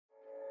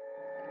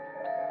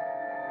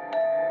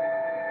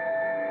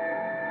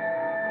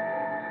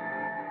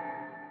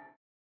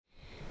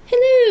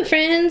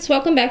friends,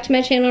 welcome back to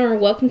my channel, or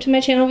welcome to my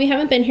channel if you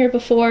haven't been here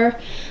before.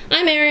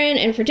 I'm Erin,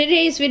 and for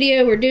today's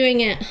video we're doing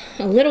it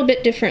a little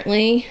bit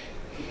differently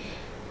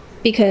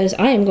because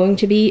I am going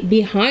to be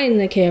behind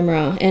the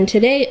camera, and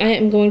today I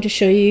am going to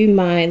show you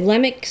my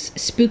Lemax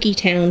Spook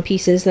Town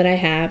pieces that I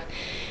have.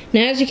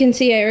 Now as you can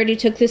see, I already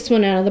took this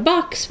one out of the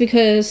box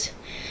because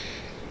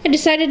I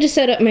decided to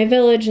set up my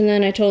village and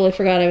then I totally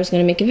forgot I was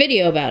going to make a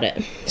video about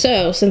it.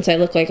 So since I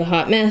look like a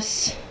hot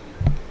mess,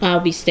 I'll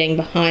be staying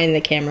behind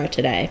the camera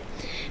today.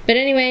 But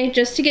anyway,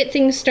 just to get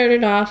things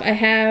started off, I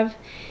have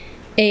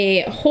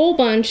a whole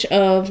bunch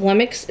of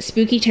Lemax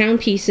Spook Town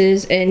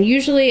pieces, and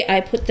usually I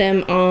put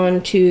them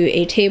onto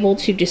a table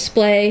to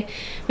display.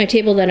 My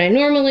table that I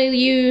normally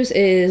use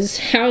is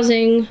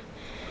housing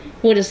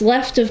what is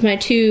left of my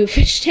 2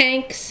 fish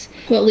tanks.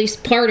 Well, at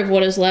least part of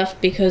what is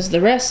left, because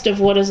the rest of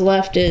what is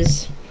left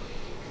is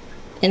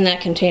in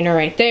that container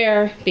right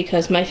there,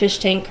 because my fish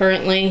tank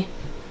currently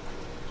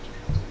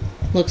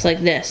looks like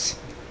this.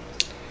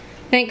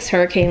 Thanks,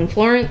 Hurricane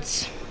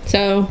Florence.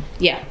 So,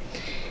 yeah.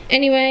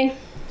 Anyway,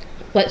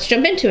 let's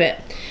jump into it.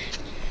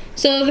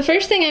 So, the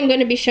first thing I'm going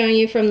to be showing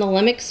you from the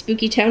Lemax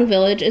Spook Town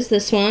Village is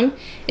this one.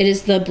 It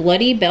is the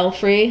Bloody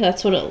Belfry.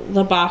 That's what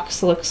the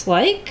box looks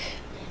like.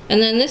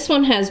 And then this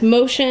one has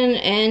motion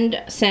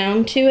and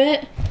sound to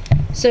it.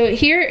 So,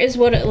 here is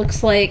what it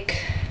looks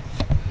like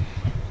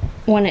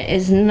when it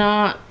is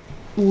not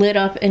lit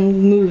up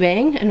and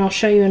moving. And I'll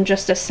show you in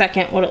just a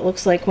second what it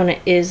looks like when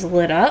it is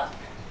lit up.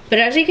 But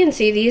as you can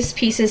see, these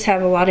pieces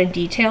have a lot of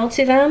detail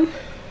to them.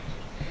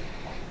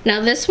 Now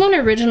this one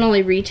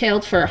originally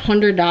retailed for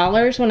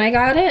 $100 when I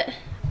got it,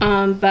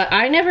 but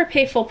I never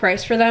pay full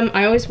price for them.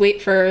 I always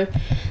wait for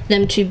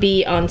them to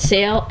be on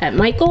sale at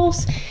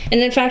Michael's. And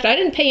in fact, I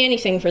didn't pay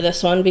anything for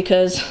this one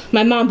because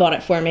my mom bought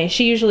it for me.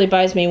 She usually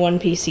buys me 1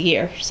 piece a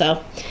year,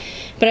 so.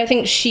 But I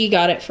think she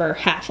got it for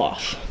half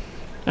off.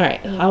 All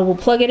right, I will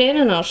plug it in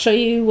and I'll show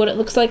you what it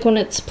looks like when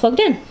it's plugged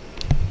in.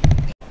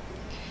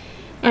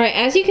 Alright,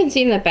 as you can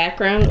see in the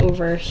background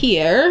over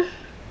here,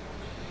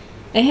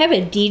 I have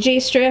a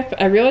DJ strip.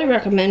 I really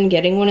recommend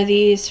getting one of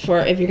these for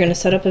if you're going to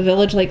set up a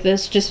village like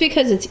this, just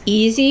because it's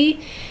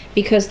easy,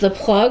 because the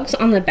plugs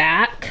on the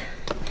back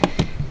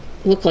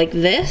look like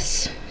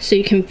this, so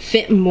you can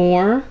fit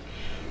more.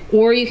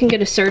 Or you can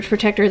get a surge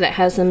protector that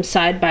has them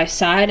side by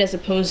side as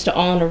opposed to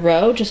all in a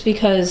row, just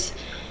because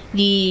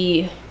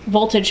the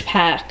voltage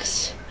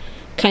packs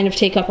kind of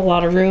take up a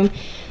lot of room.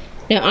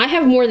 Now I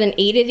have more than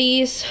 8 of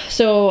these,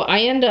 so I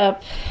end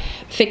up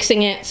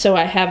fixing it so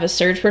I have a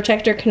surge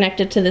protector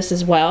connected to this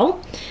as well.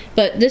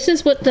 But this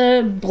is what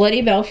the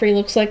Bloody Belfry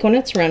looks like when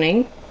it's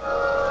running.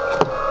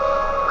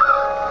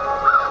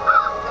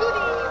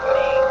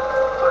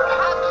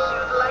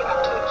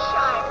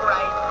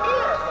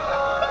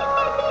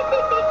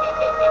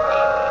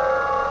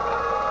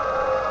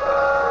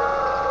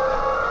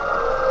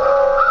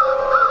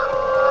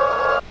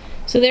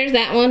 So there's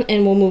that one,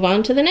 and we'll move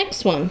on to the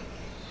next one.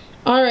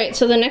 Alright,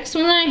 so the next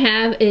one that I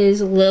have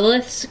is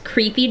Lilith's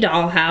Creepy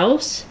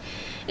Dollhouse.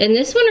 And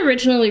this one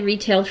originally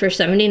retailed for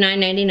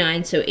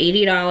 $79.99, so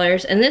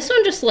 $80. And this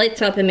one just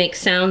lights up and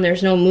makes sound.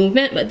 There's no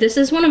movement, but this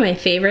is one of my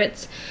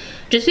favorites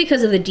just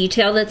because of the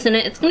detail that's in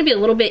it. It's going to be a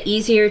little bit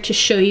easier to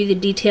show you the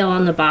detail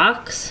on the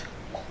box.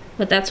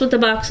 But that's what the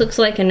box looks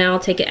like, and now I'll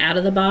take it out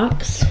of the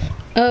box.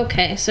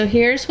 Okay, so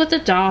here's what the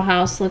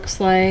dollhouse looks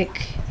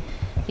like.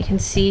 You can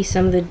see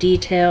some of the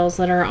details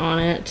that are on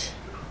it.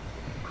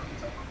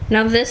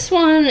 Now this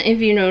one,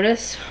 if you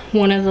notice,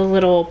 one of the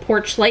little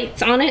porch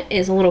lights on it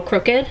is a little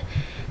crooked.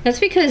 That's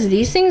because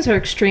these things are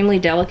extremely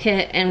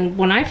delicate, and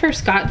when I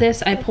first got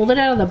this, I pulled it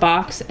out of the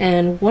box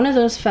and one of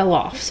those fell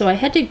off, so I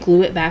had to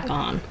glue it back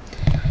on.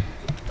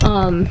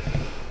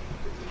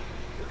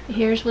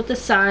 Here's what the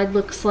side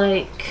looks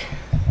like,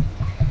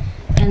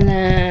 and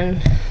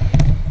then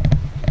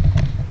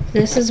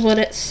this is what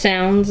it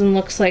sounds and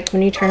looks like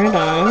when you turn it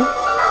on.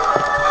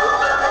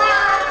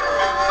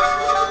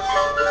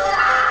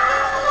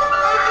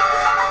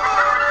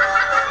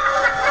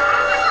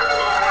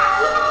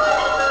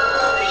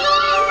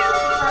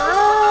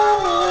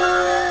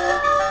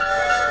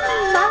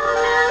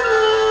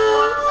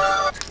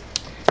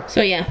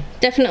 So yeah,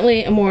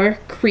 definitely a more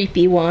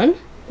creepy one,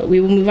 but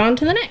we will move on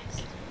to the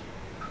next.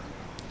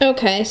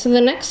 Okay, so the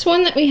next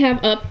one that we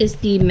have up is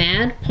the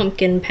Mad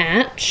Pumpkin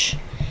Patch.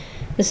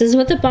 This is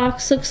what the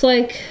box looks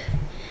like.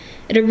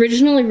 It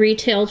originally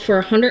retailed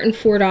for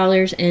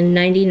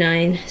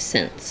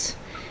 $104.99.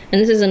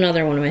 And this is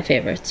another one of my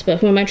favorites, but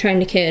who am I trying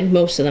to kid?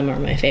 Most of them are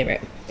my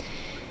favorite.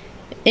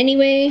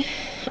 Anyway,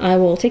 I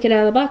will take it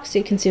out of the box so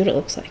you can see what it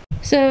looks like.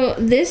 So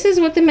this is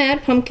what the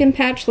Mad Pumpkin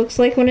Patch looks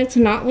like when it's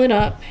not lit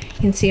up. You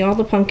can see all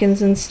the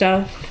pumpkins and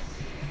stuff.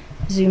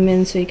 Zoom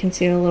in so you can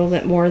see a little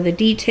bit more of the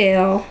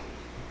detail.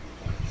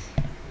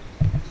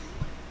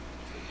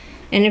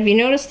 And if you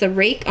notice, the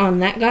rake on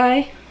that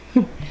guy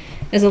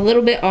is a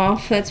little bit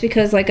off. That's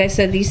because, like I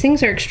said, these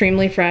things are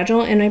extremely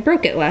fragile and I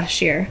broke it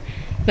last year.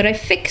 But I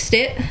fixed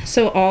it,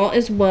 so all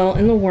is well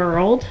in the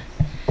world.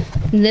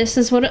 This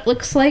is what it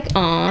looks like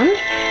on. Welcome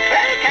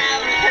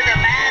to the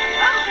Mad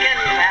Pumpkin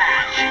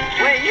Patch,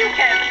 where you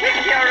can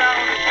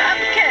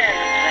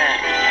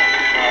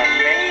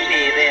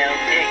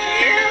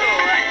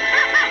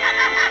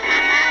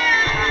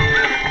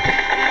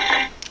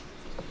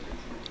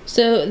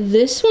So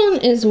this one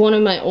is one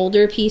of my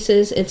older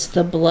pieces. It's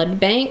the Blood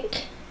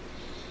Bank.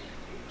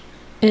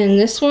 And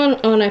this one,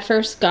 when I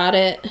first got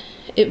it,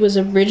 it was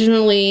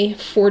originally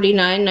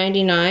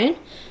 $49.99.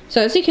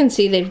 So as you can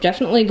see, they've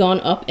definitely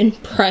gone up in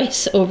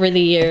price over the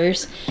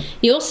years.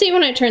 You'll see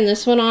when I turn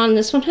this one on,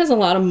 this one has a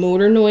lot of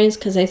motor noise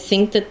because I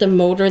think that the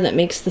motor that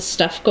makes the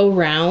stuff go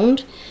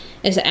round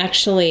is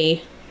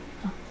actually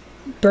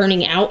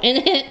burning out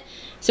in it.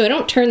 So I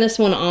don't turn this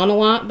one on a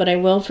lot, but I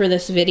will for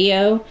this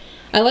video.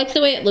 I like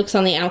the way it looks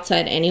on the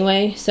outside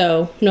anyway,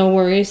 so no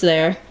worries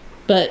there.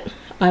 But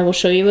I will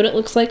show you what it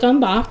looks like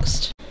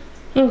unboxed.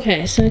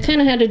 Okay, so I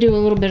kind of had to do a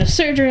little bit of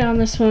surgery on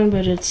this one,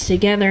 but it's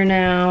together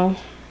now.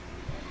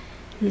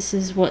 This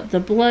is what the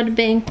Blood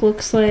Bank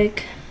looks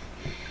like.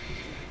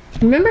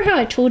 Remember how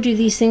I told you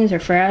these things are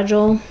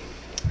fragile?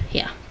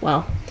 Yeah,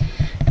 well,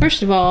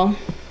 first of all,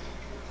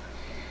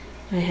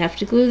 I have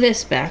to glue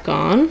this back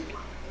on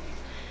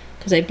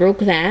because I broke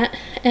that.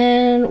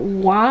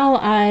 And while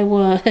I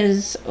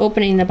was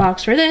opening the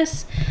box for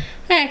this,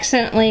 I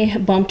accidentally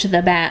bumped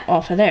the bat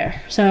off of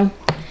there. So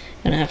I'm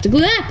gonna have to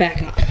glue that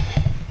back on.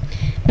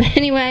 But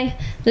anyway,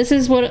 this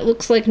is what it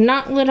looks like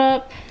not lit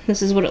up.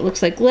 This is what it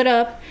looks like lit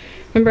up.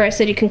 Remember I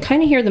said you can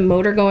kind of hear the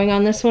motor going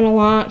on this one a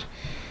lot.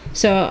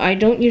 So I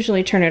don't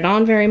usually turn it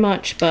on very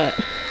much, but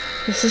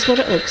this is what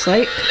it looks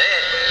like.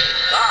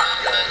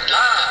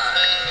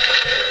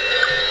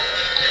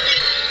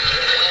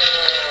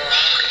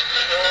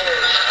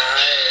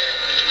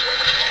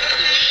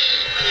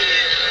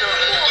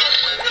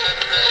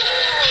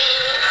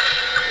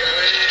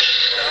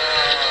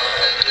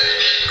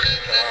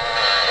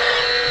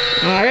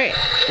 Alright,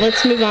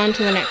 let's move on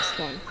to the next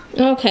one.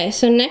 Okay,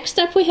 so next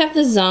up we have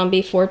the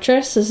Zombie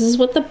Fortress. This is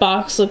what the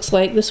box looks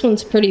like. This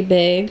one's pretty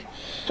big.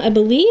 I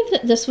believe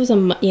that this was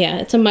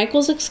it's a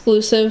Michael's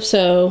exclusive,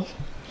 so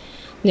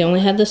they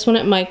only had this one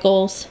at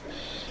Michael's.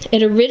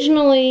 It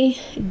originally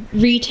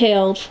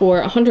retailed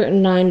for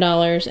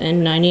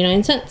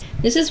 $109.99.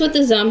 This is what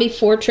the Zombie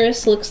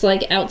Fortress looks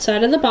like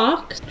outside of the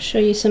box. I'll show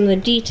you some of the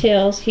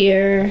details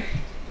here.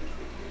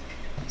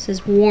 It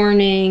says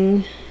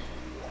warning,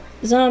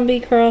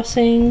 zombie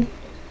crossing.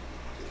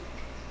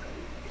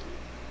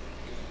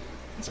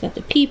 It's got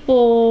the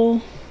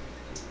people,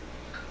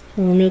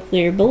 a little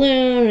nuclear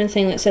balloon, and a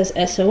thing that says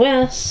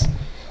SOS.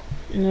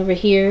 And over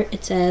here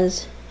it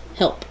says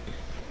help.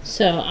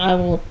 So I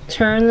will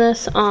turn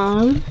this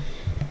on.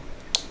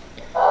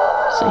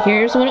 So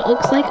here's what it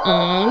looks like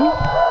on.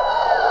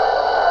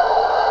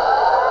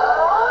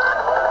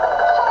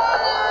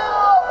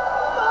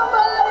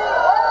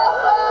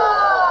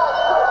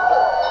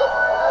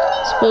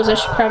 Suppose I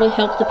should probably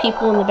help the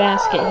people in the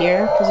basket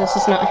here because this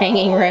is not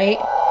hanging right.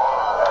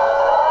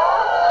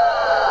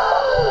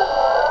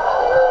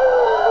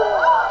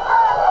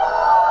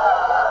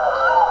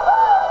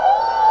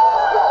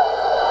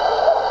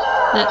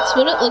 That's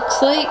what it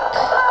looks like.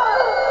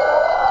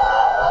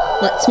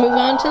 Let's move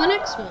on to the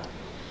next one.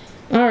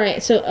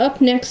 Alright, so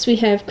up next we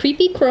have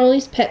Creepy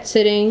Crawly's Pet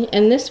Sitting,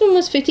 and this one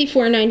was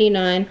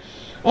 $54.99.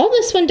 All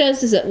this one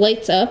does is it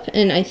lights up,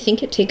 and I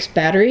think it takes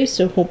batteries,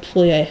 so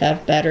hopefully I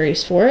have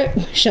batteries for it.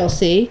 We shall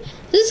see.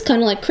 This is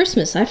kind of like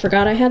Christmas. I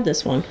forgot I had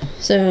this one.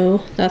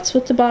 So that's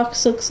what the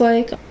box looks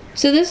like.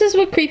 So this is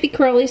what Creepy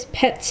Crawly's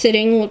Pet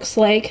Sitting looks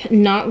like,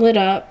 not lit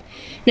up.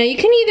 Now you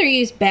can either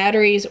use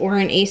batteries or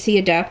an AC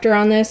adapter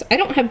on this. I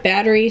don't have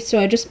batteries, so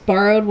I just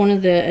borrowed one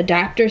of the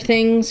adapter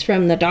things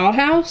from the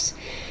dollhouse.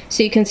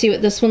 So you can see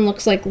what this one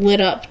looks like lit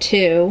up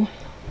too.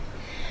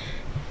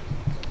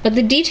 But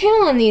the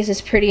detail on these is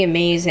pretty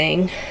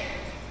amazing. You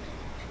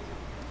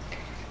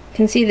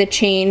can see the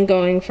chain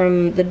going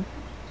from the,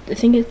 I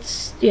think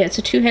it's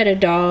a two-headed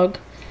dog.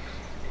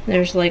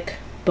 There's like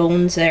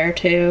bones there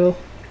too.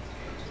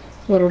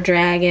 Little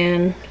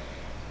dragon.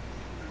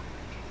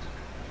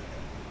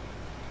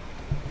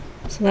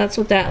 So that's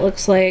what that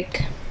looks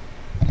like.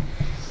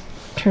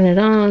 Turn it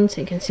on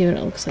so you can see what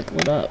it looks like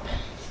lit up.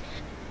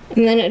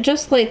 And then it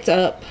just lights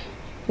up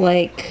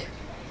like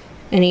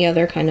any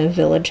other kind of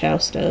village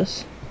house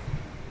does.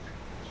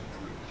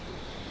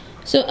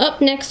 So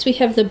up next we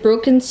have the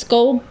Broken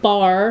Skull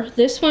Bar.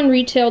 This one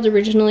retailed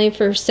originally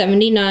for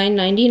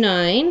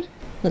 $79.99.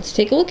 Let's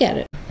take a look at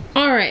it.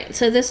 Alright,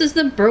 so this is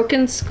the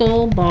Broken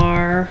Skull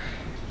Bar,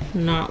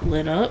 not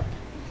lit up.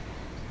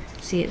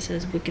 See, it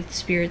says Wicked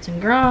Spirits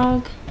and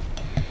Grog.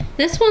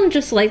 This one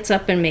just lights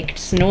up and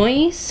makes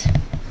noise.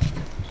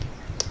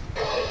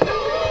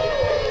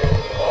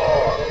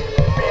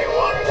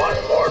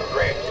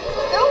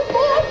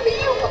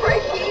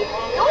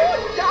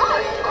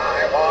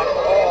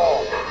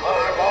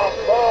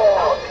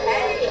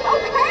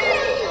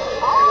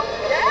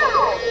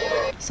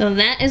 So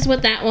that is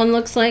what that one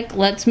looks like.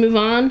 Let's move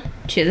on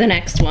to the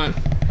next one.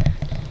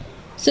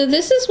 So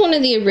this is one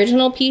of the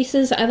original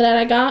pieces that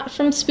I got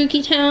from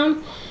Spooky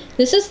Town.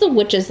 This is the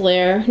Witch's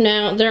Lair.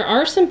 Now, there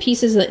are some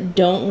pieces that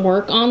don't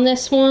work on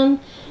this one,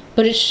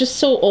 but it's just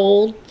so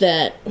old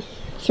that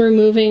through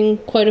moving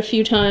quite a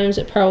few times,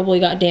 it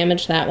probably got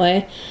damaged that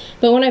way.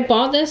 But when I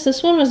bought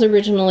this one was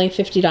originally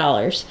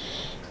 $50.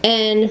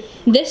 And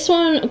this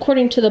one,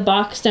 according to the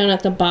box down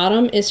at the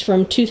bottom, is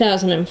from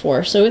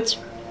 2004, so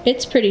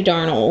it's pretty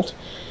darn old.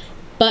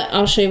 But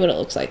I'll show you what it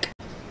looks like.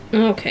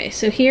 Okay,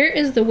 so here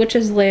is the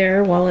witch's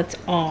lair while it's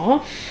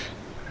off.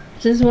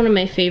 This is one of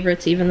my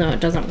favorites, even though it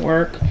doesn't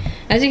work.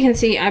 As you can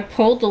see, I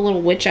pulled the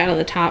little witch out of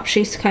the top.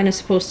 She's kind of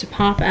supposed to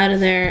pop out of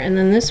there. And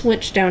then this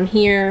witch down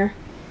here,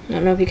 I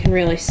don't know if you can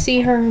really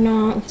see her or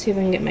not. Let's see if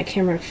I can get my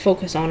camera to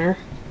focus on her.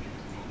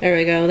 There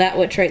we go, that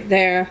witch right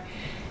there.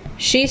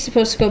 She's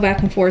supposed to go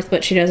back and forth,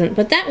 but she doesn't.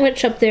 But that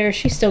witch up there,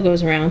 she still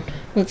goes around.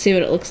 Let's see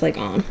what it looks like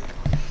on.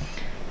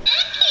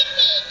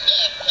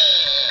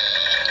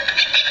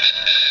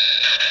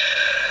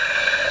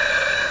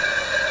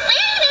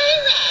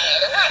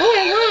 Oh,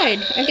 I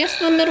lied. I guess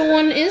the middle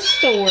one is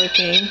still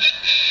working.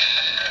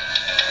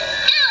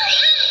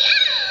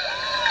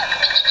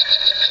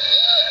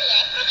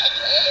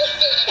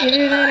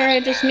 Either that or I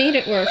just made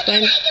it work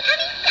by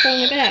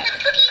pulling it back.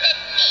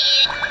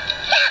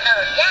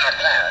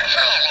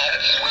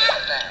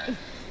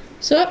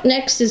 So up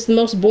next is the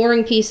most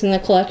boring piece in the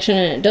collection,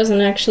 and it doesn't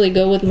actually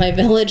go with my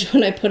village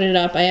when I put it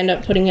up. I end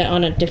up putting it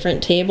on a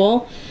different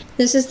table.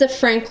 This is the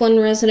Franklin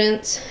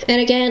residence, and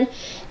again,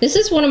 this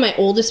is one of my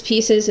oldest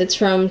pieces. It's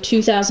from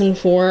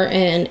 2004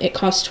 and it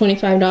costs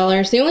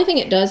 $25. The only thing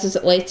it does is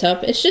it lights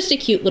up. It's just a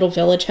cute little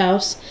village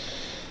house.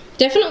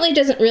 Definitely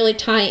doesn't really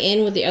tie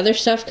in with the other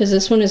stuff because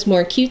this one is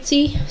more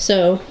cutesy,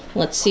 so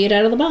let's see it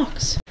out of the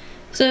box.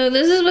 So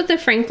this is what the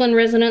Franklin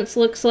residence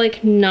looks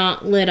like,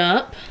 not lit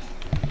up.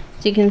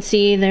 So you can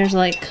see there's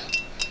like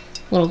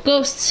little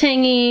ghosts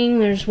hanging,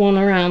 there's one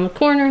around the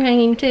corner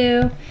hanging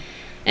too.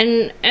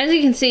 And as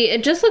you can see,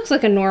 it just looks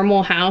like a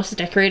normal house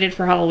decorated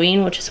for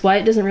Halloween, which is why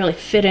it doesn't really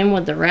fit in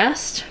with the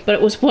rest. But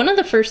it was one of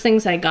the first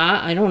things I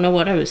got. I don't know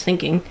what I was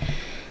thinking.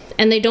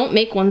 And they don't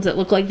make ones that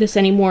look like this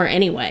anymore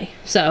anyway.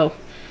 So,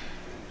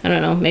 I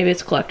don't know, maybe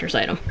it's a collector's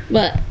item.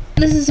 But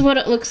this is what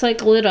it looks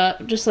like lit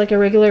up, just like a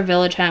regular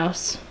village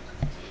house.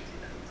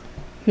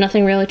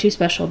 Nothing really too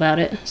special about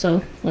it.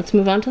 So, let's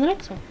move on to the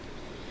next one.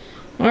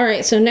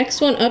 Alright, so next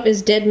one up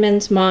is Dead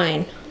Men's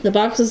Mine. The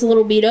box is a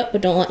little beat up,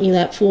 but don't let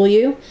that fool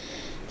you.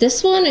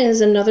 This one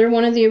is another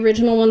one of the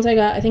original ones I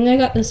got. I think I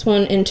got this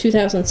one in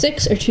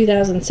 2006 or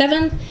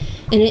 2007,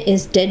 and it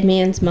is Dead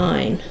Man's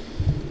Mine.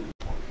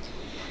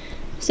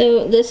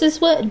 So this is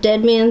what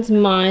Dead Man's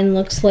Mine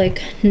looks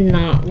like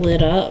not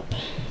lit up.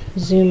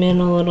 Zoom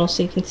in a little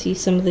so you can see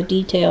some of the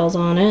details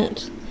on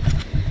it.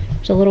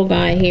 There's a little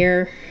guy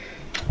here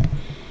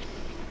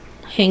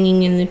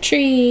hanging in the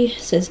tree.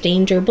 It says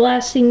Danger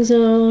Blasting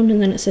Zone,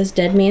 and then it says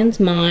Dead Man's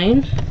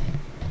Mine.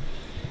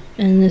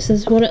 And this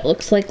is what it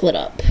looks like lit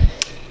up.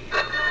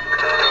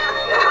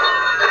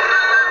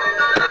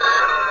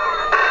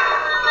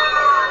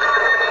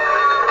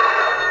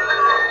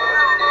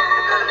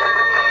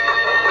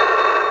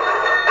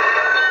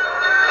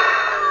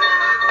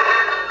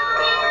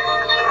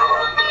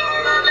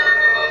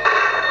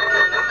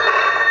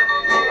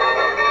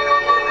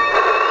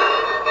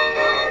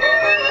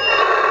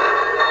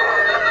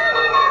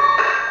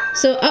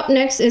 So up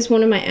next is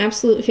one of my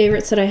absolute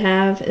favorites that I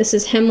have. This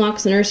is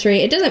Hemlock's Nursery.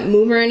 It doesn't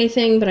move or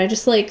anything, but I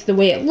just like the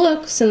way it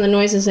looks and the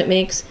noises it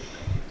makes.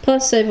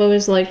 Plus, I've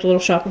always liked Little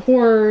Shop of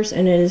Horrors,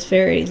 and it is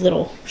very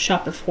Little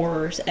Shop of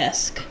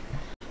Horrors-esque.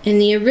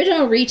 And the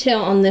original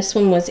retail on this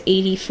one was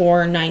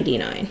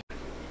 $84.99.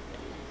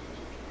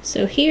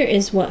 So here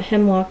is what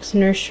Hemlock's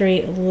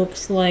Nursery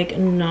looks like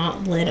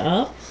not lit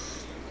up,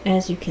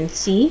 as you can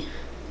see.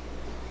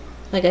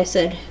 Like I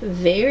said,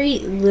 very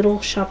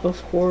Little Shop of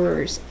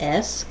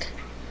Horrors-esque.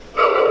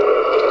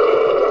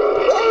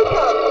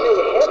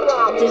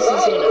 This is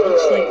what it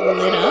looks like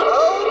lit up.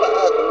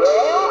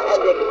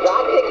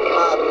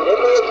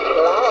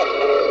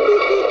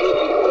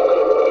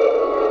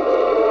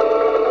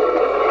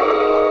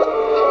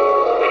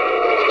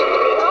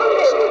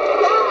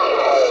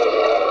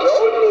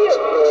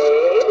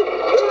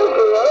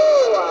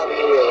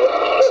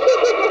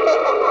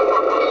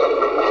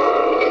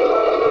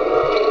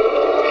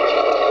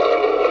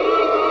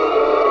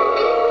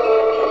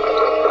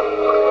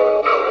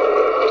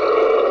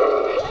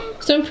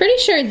 So I'm pretty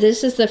sure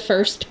this is the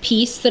first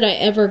piece that I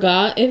ever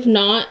got. If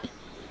not,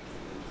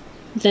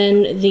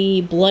 then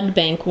the Blood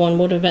Bank one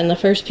would have been the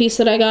first piece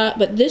that I got.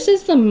 But this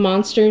is the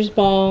Monsters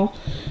Ball.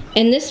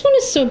 And this one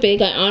is so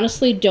big, I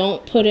honestly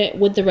don't put it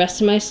with the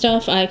rest of my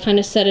stuff. I kind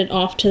of set it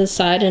off to the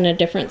side in a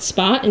different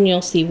spot, and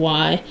you'll see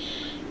why.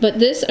 But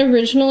this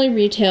originally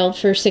retailed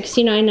for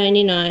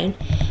 $69.99.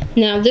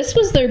 Now, this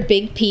was their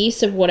big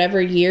piece of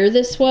whatever year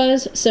this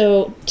was,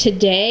 so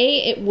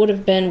today it would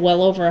have been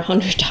well over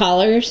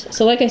 $100.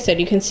 So like I said,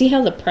 you can see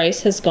how the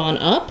price has gone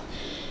up,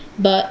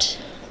 but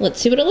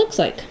let's see what it looks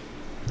like.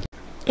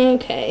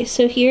 Okay,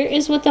 so here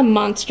is what the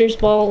Monsters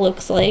Ball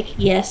looks like.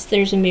 Yes,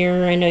 there's a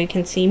mirror. I know you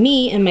can see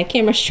me and my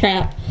camera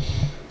strap,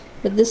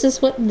 but this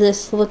is what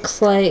this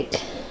looks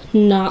like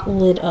not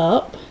lit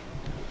up.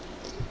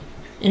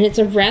 And it's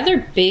a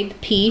rather big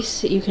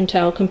piece, you can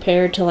tell,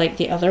 compared to like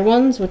the other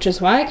ones, which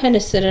is why I kind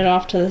of set it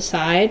off to the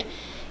side.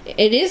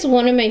 It is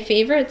one of my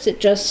favorites,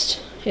 it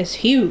just is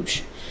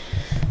huge.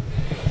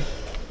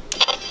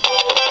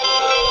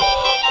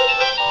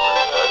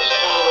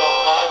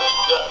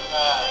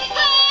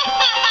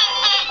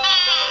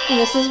 And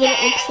this is what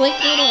it looks like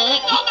lit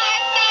up.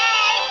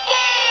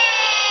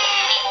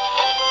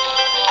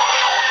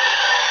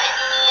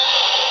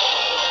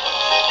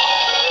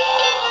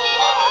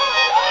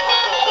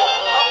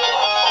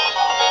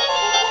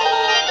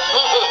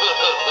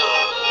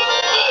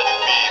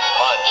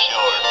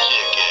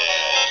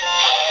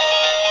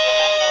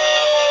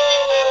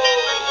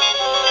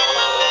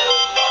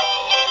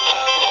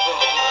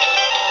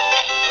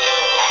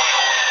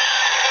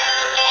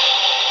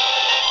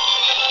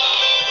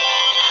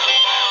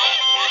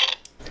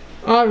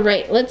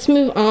 Alright, let's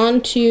move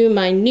on to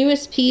my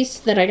newest piece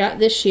that I got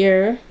this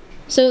year.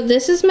 So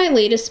this is my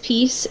latest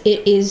piece.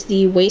 It is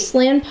the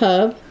Wasteland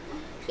Pub.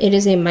 It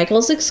is a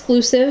Michaels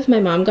exclusive. My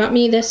mom got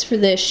me this for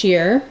this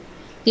year.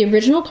 The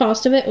original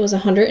cost of it was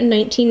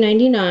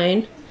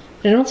 $119.99,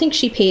 but I don't think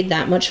she paid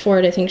that much for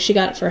it. I think she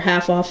got it for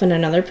half off and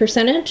another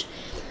percentage.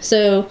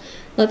 So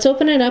let's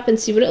open it up and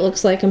see what it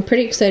looks like. I'm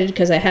pretty excited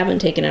because I haven't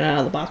taken it out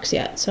of the box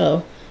yet,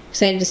 so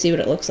excited to see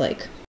what it looks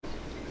like.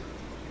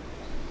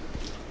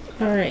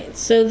 Alright,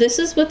 so this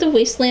is what the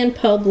Wasteland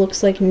Pub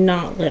looks like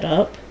not lit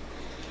up.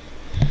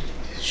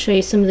 Show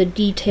you some of the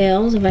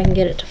details if I can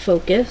get it to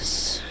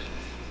focus.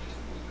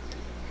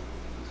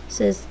 It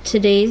says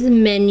today's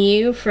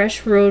menu: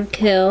 fresh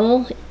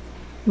roadkill,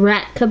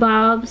 rat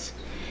kebabs,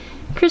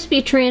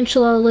 crispy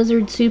tarantula,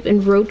 lizard soup,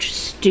 and roach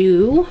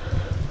stew.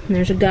 And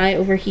there's a guy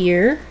over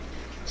here.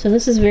 So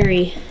this is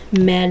very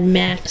Mad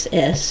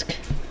Max-esque.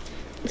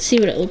 Let's see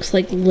what it looks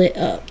like lit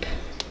up.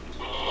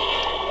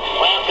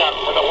 Welcome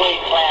to the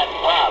Wasteland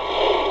Pub.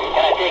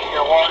 Can I take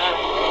your order?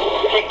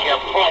 Pick your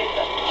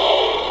poison.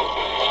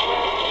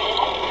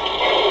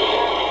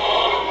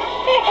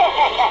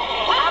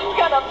 I'm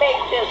gonna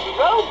make this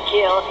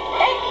roadkill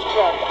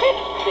extra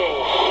crispy.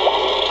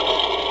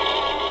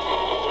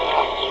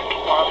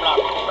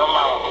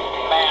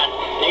 Man,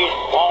 these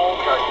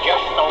bones are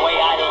just the way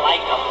I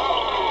like them.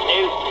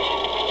 Dude.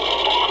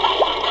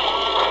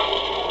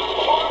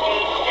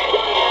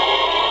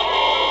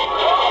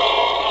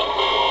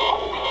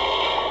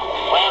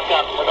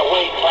 Welcome to the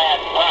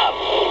Wasteland Pub.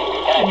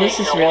 This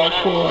is really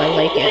cool. I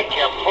like it. Pick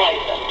your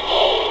poison.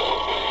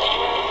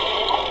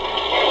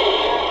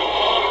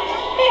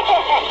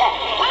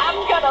 I'm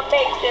gonna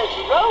make this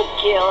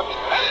roadkill.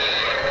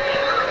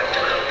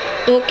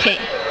 Okay.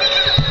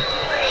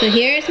 So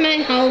here's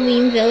my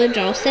Halloween village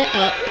all set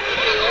up.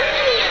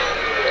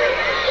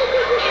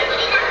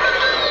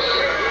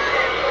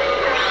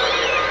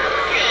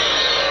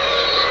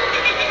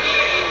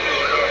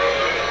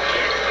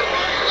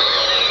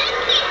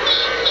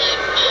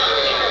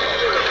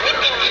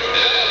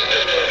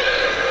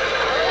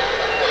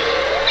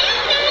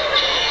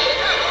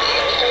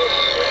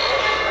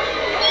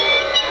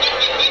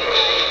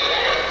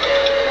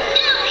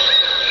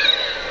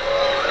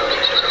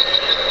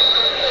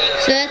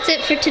 So that's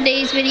it for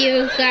today's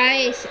video,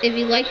 guys. If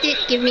you liked it,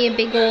 give me a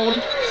big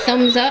old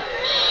thumbs up.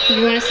 If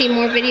you want to see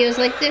more videos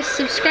like this,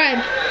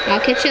 subscribe. I'll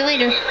catch you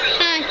later.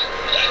 Bye.